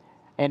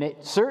 and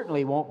it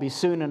certainly won't be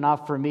soon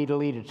enough for me to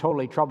lead a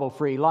totally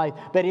trouble-free life,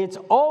 but it's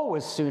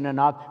always soon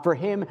enough for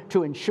him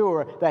to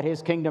ensure that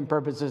his kingdom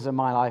purposes in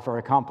my life are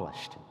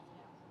accomplished.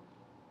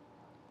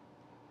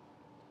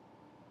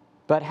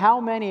 But how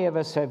many of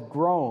us have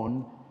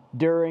grown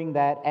during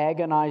that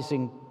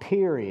agonizing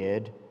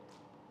period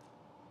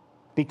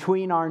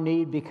between our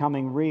need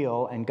becoming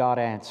real and God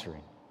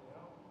answering?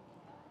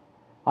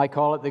 I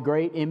call it the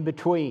great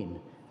in-between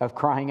of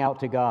crying out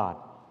to God.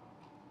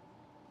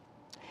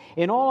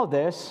 In all of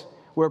this,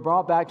 we're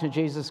brought back to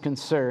Jesus'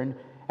 concern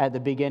at the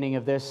beginning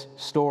of this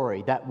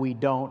story, that we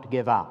don't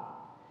give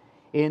up.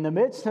 In the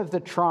midst of the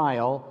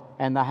trial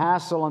and the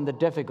hassle and the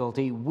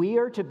difficulty, we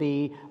are to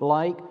be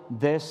like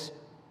this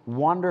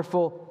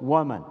wonderful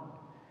woman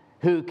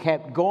who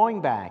kept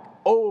going back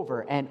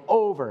over and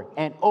over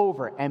and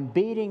over and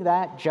beating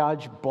that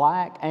judge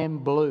black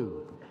and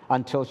blue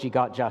until she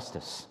got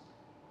justice.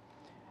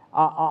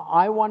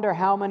 I wonder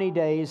how many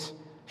days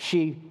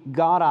she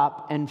got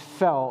up and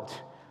felt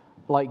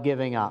like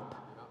giving up,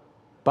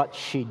 but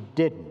she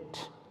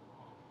didn't.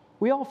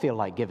 We all feel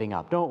like giving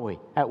up, don't we,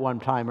 at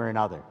one time or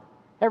another?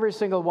 Every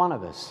single one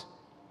of us.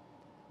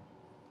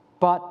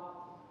 But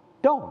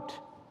don't.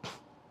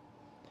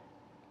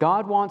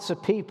 God wants a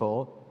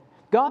people.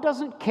 God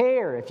doesn't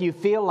care if you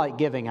feel like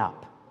giving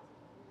up.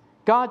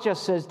 God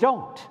just says,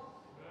 don't.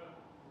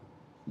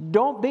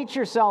 Don't beat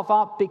yourself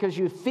up because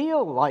you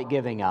feel like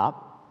giving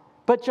up,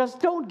 but just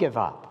don't give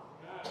up.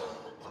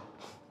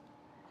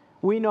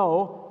 We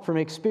know from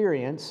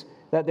experience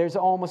that there's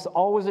almost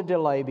always a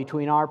delay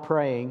between our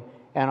praying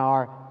and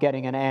our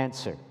getting an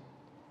answer.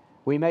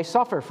 We may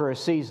suffer for a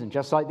season,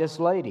 just like this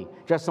lady.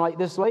 Just like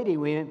this lady,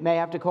 we may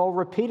have to call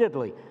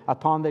repeatedly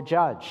upon the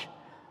judge.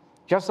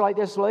 Just like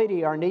this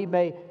lady, our need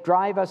may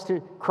drive us to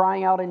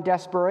crying out in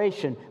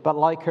desperation, but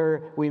like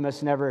her, we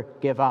must never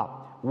give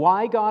up.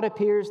 Why God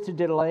appears to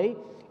delay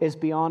is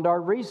beyond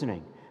our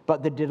reasoning,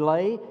 but the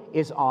delay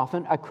is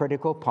often a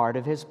critical part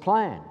of his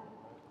plan.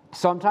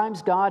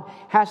 Sometimes God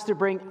has to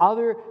bring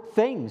other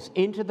things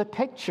into the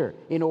picture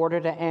in order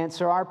to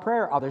answer our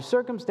prayer, other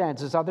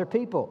circumstances, other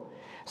people.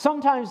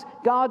 Sometimes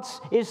God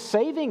is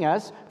saving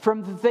us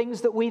from the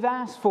things that we've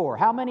asked for.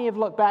 How many have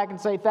looked back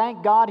and say,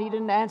 thank God he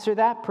didn't answer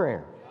that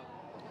prayer?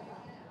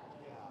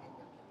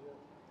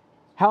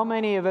 How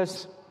many of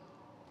us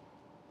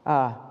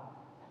have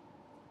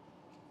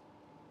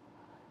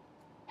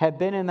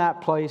been in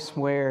that place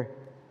where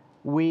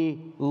we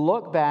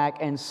look back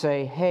and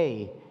say,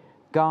 hey,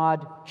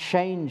 God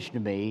changed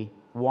me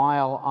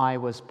while I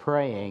was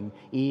praying,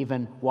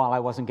 even while I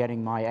wasn't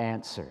getting my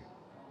answer.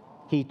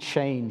 He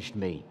changed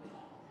me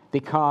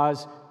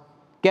because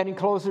getting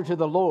closer to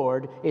the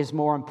Lord is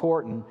more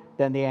important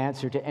than the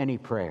answer to any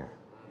prayer.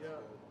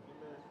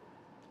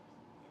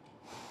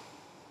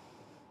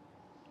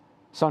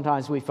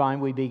 Sometimes we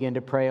find we begin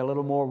to pray a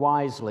little more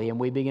wisely and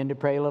we begin to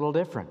pray a little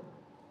different.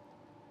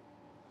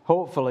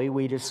 Hopefully,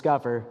 we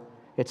discover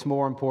it's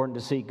more important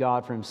to seek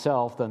God for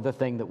himself than the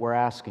thing that we're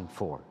asking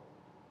for.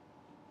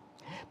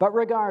 But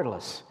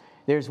regardless,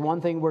 there's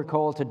one thing we're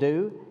called to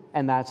do,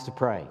 and that's to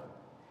pray.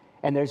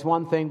 And there's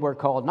one thing we're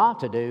called not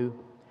to do,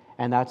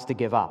 and that's to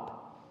give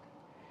up.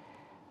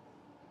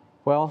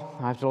 Well,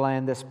 I have to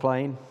land this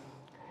plane.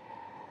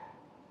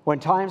 When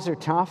times are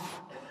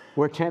tough,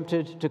 we're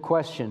tempted to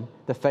question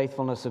the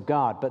faithfulness of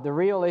God. But the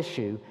real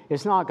issue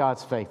is not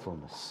God's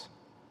faithfulness.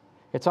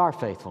 It's our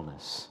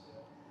faithfulness.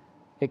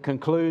 It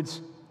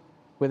concludes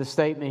with a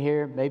statement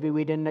here maybe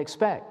we didn't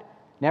expect.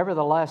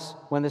 Nevertheless,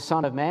 when the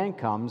Son of Man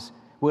comes,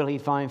 will he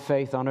find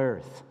faith on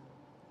earth?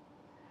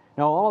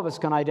 Now, all of us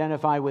can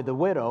identify with the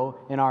widow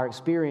in our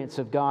experience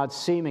of God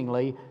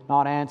seemingly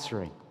not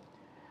answering.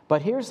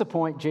 But here's the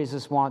point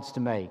Jesus wants to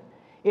make.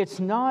 It's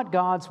not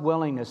God's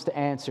willingness to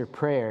answer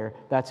prayer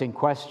that's in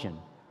question.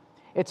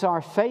 It's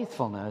our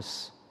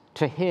faithfulness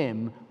to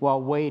Him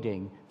while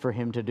waiting for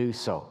Him to do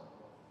so.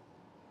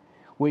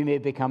 We may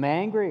become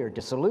angry or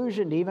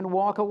disillusioned, even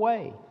walk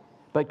away,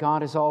 but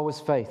God is always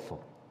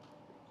faithful.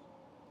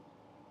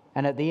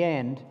 And at the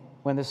end,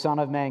 when the Son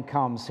of Man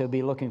comes, He'll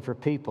be looking for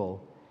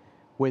people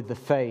with the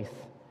faith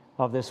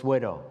of this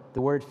widow.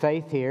 The word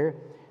faith here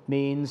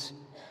means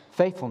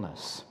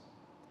faithfulness.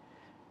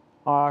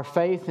 Our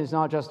faith is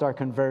not just our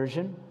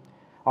conversion.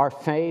 Our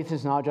faith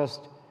is not just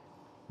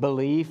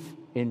belief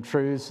in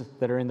truths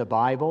that are in the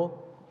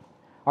Bible.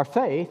 Our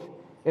faith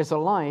is a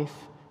life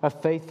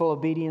of faithful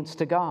obedience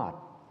to God.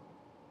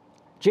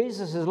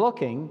 Jesus is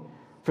looking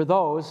for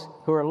those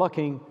who are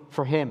looking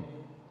for Him.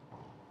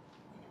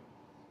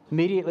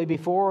 Immediately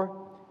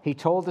before He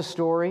told the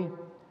story,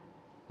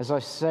 as I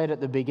said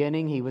at the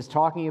beginning, He was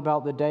talking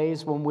about the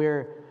days when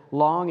we're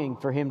longing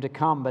for Him to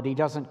come, but He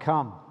doesn't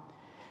come.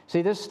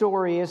 See, this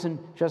story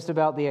isn't just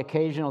about the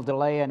occasional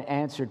delay in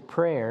answered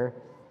prayer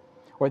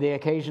or the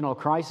occasional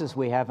crisis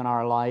we have in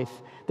our life.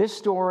 This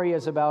story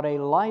is about a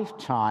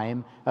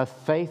lifetime of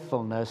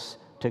faithfulness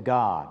to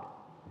God.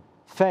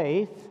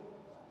 Faith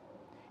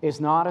is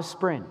not a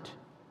sprint.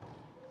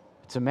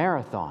 It's a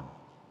marathon.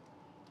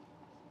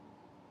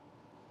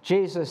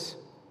 Jesus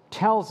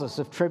tells us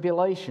of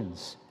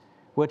tribulations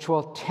which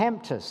will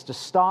tempt us to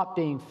stop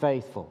being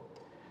faithful.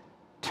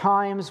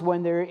 Times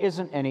when there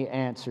isn't any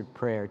answered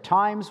prayer.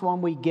 Times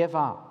when we give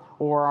up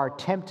or are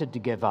tempted to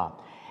give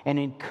up. And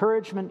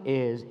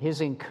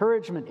His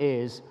encouragement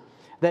is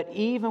that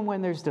even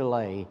when there's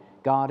delay,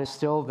 God is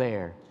still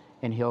there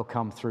and He'll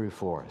come through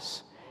for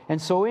us.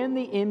 And so in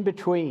the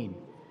in-between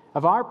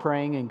of our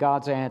praying and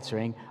God's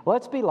answering,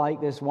 let's be like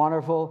this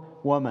wonderful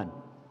woman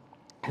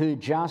who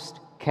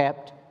just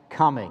kept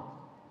coming.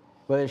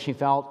 Whether she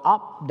felt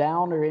up,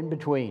 down, or in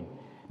between.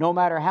 No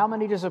matter how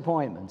many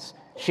disappointments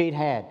she'd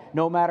had,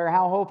 no matter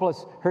how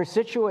hopeless her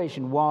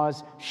situation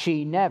was,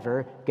 she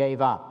never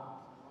gave up.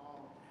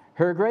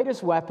 Her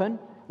greatest weapon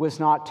was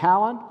not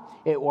talent,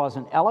 it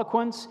wasn't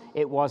eloquence,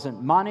 it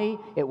wasn't money,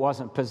 it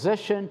wasn't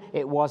position,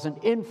 it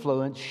wasn't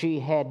influence. She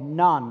had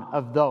none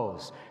of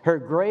those. Her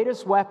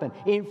greatest weapon,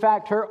 in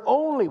fact, her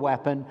only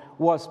weapon,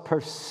 was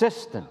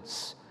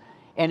persistence.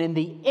 And in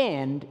the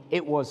end,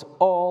 it was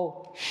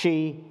all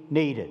she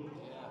needed.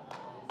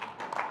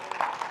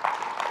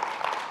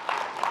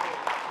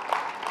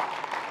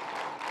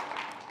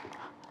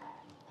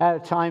 At a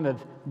time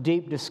of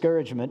deep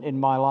discouragement in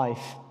my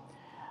life,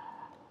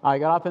 I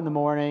got up in the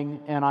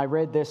morning and I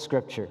read this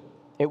scripture.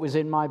 It was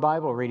in my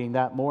Bible reading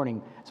that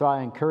morning. So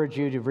I encourage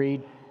you to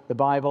read the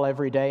Bible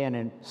every day in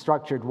a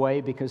structured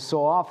way, because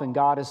so often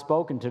God has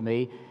spoken to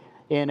me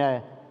in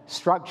a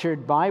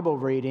structured Bible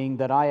reading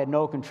that I had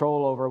no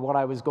control over what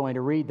I was going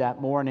to read that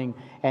morning.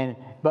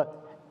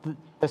 But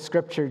the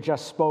scripture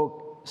just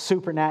spoke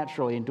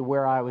supernaturally into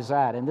where I was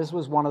at. And this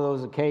was one of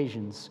those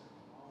occasions.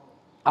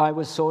 I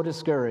was so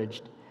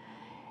discouraged.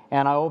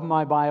 And I opened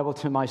my Bible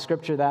to my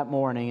scripture that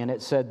morning, and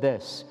it said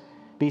this: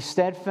 "Be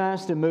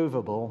steadfast,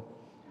 immovable,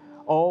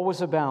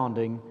 always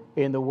abounding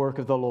in the work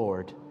of the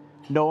Lord,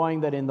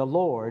 knowing that in the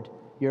Lord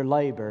your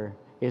labor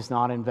is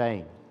not in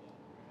vain."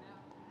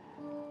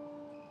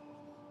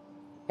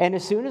 And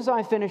as soon as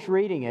I finished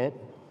reading it,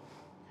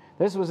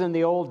 this was in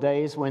the old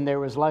days when there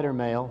was letter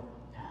mail,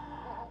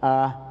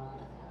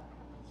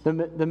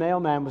 the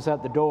mailman was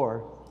at the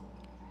door,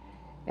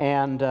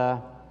 and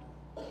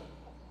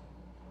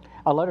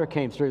a letter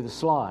came through the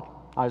slot.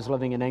 I was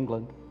living in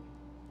England.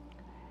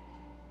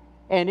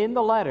 And in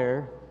the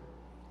letter,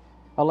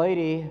 a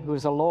lady who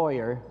was a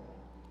lawyer,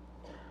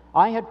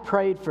 I had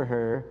prayed for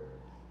her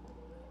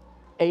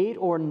 8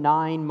 or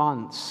 9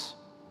 months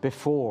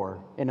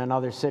before in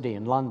another city,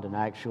 in London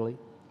actually.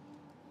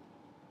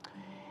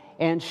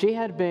 And she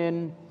had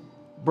been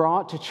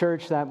brought to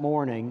church that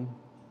morning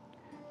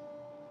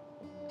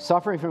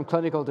suffering from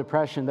clinical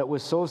depression that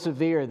was so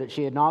severe that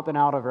she had not been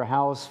out of her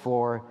house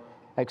for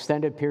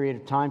extended period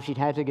of time. She'd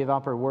had to give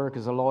up her work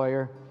as a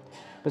lawyer.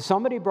 But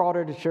somebody brought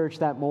her to church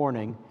that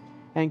morning,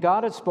 and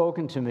God had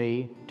spoken to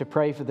me to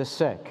pray for the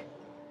sick.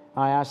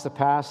 I asked the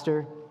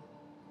pastor,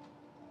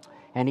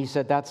 and he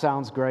said, "That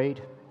sounds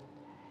great."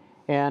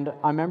 And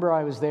I remember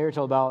I was there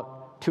till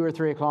about 2 or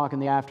 3 o'clock in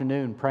the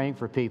afternoon praying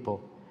for people.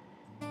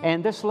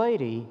 And this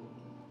lady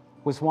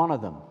was one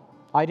of them.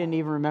 I didn't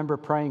even remember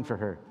praying for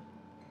her.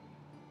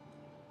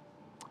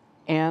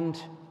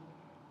 And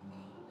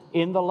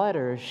in the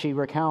letter, she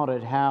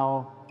recounted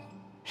how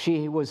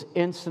she was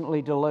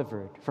instantly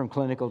delivered from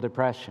clinical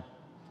depression.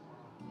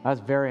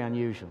 That's very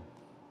unusual.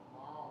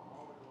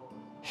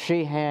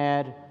 She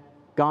had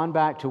gone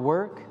back to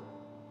work,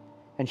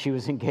 and she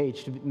was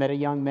engaged, met a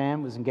young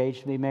man, was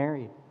engaged to be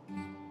married.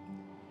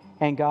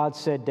 And God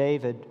said,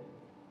 "David,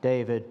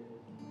 David,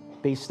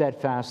 be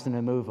steadfast and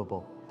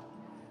immovable,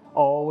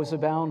 always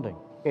abounding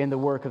in the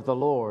work of the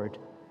Lord,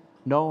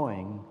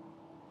 knowing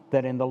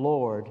that in the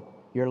Lord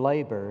your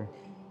labor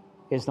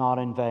is not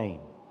in vain.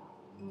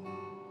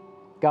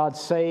 God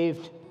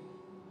saved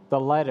the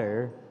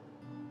letter,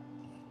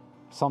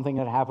 something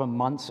that happened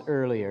months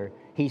earlier.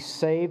 He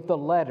saved the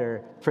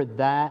letter for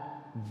that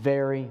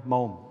very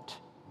moment.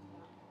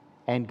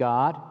 And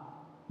God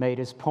made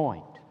his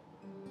point.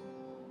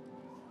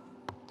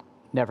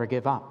 Never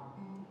give up.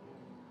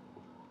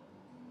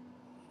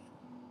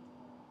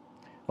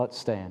 Let's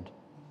stand.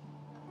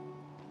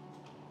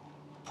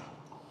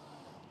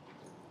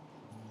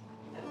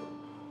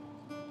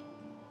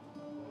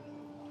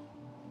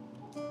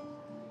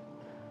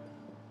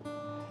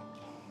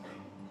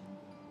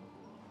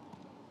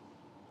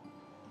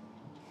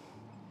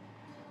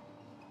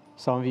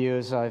 Some of you,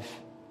 as I've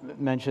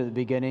mentioned at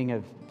the beginning,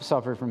 have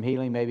suffered from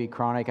healing, maybe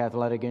chronic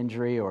athletic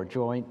injury or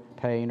joint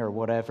pain or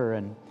whatever.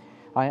 And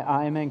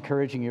I am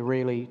encouraging you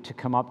really to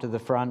come up to the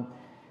front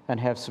and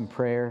have some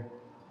prayer,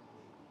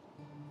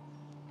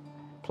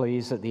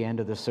 please, at the end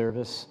of the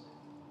service.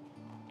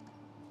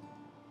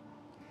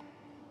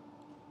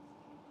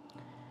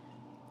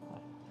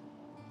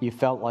 You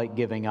felt like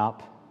giving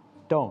up.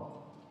 Don't.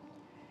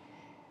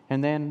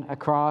 And then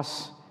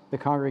across the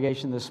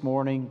congregation this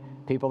morning,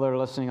 people that are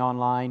listening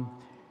online,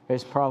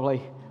 there's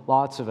probably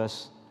lots of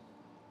us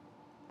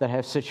that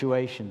have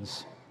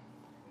situations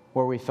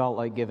where we felt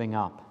like giving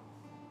up.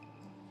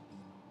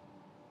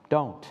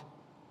 Don't.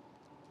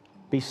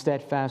 Be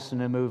steadfast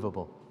and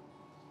immovable.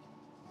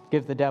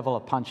 Give the devil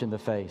a punch in the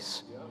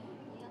face.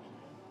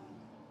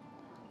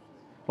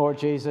 Lord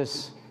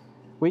Jesus,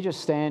 we just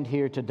stand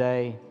here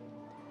today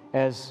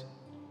as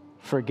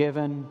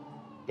forgiven,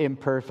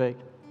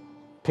 imperfect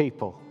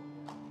people.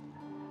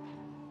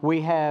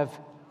 We have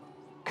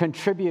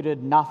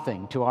contributed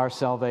nothing to our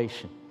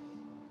salvation.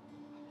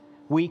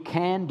 We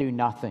can do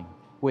nothing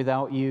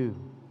without you.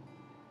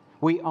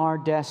 We are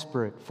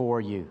desperate for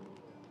you.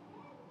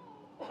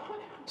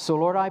 So,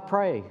 Lord, I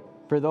pray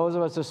for those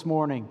of us this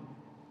morning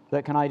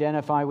that can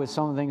identify with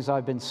some of the things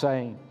I've been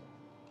saying.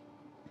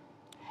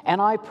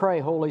 And I pray,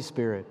 Holy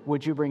Spirit,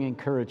 would you bring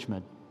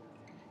encouragement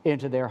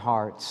into their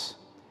hearts,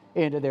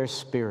 into their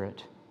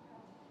spirit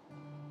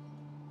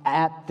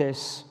at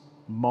this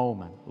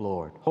moment,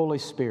 Lord. Holy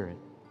Spirit,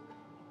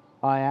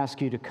 I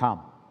ask you to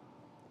come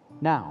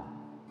now.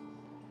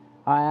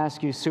 I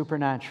ask you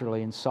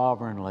supernaturally and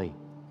sovereignly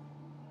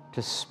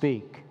to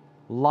speak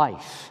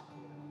life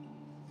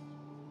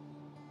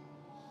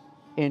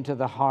into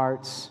the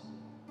hearts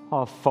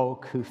of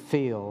folk who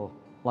feel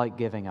like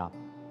giving up.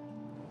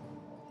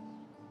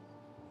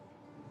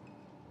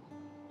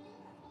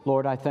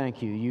 Lord, I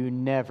thank you. You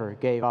never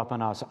gave up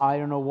on us. I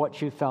don't know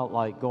what you felt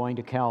like going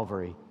to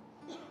Calvary.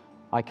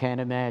 I can't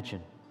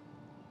imagine.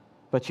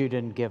 But you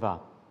didn't give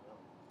up.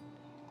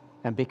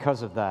 And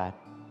because of that,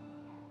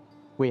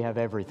 we have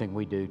everything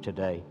we do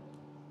today.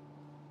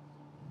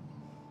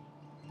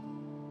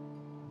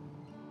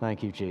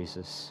 Thank you,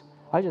 Jesus.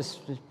 I just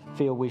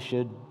feel we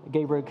should.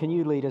 Gabriel, can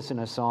you lead us in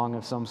a song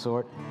of some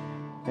sort?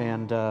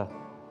 And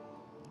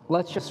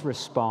let's just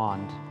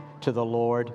respond to the Lord.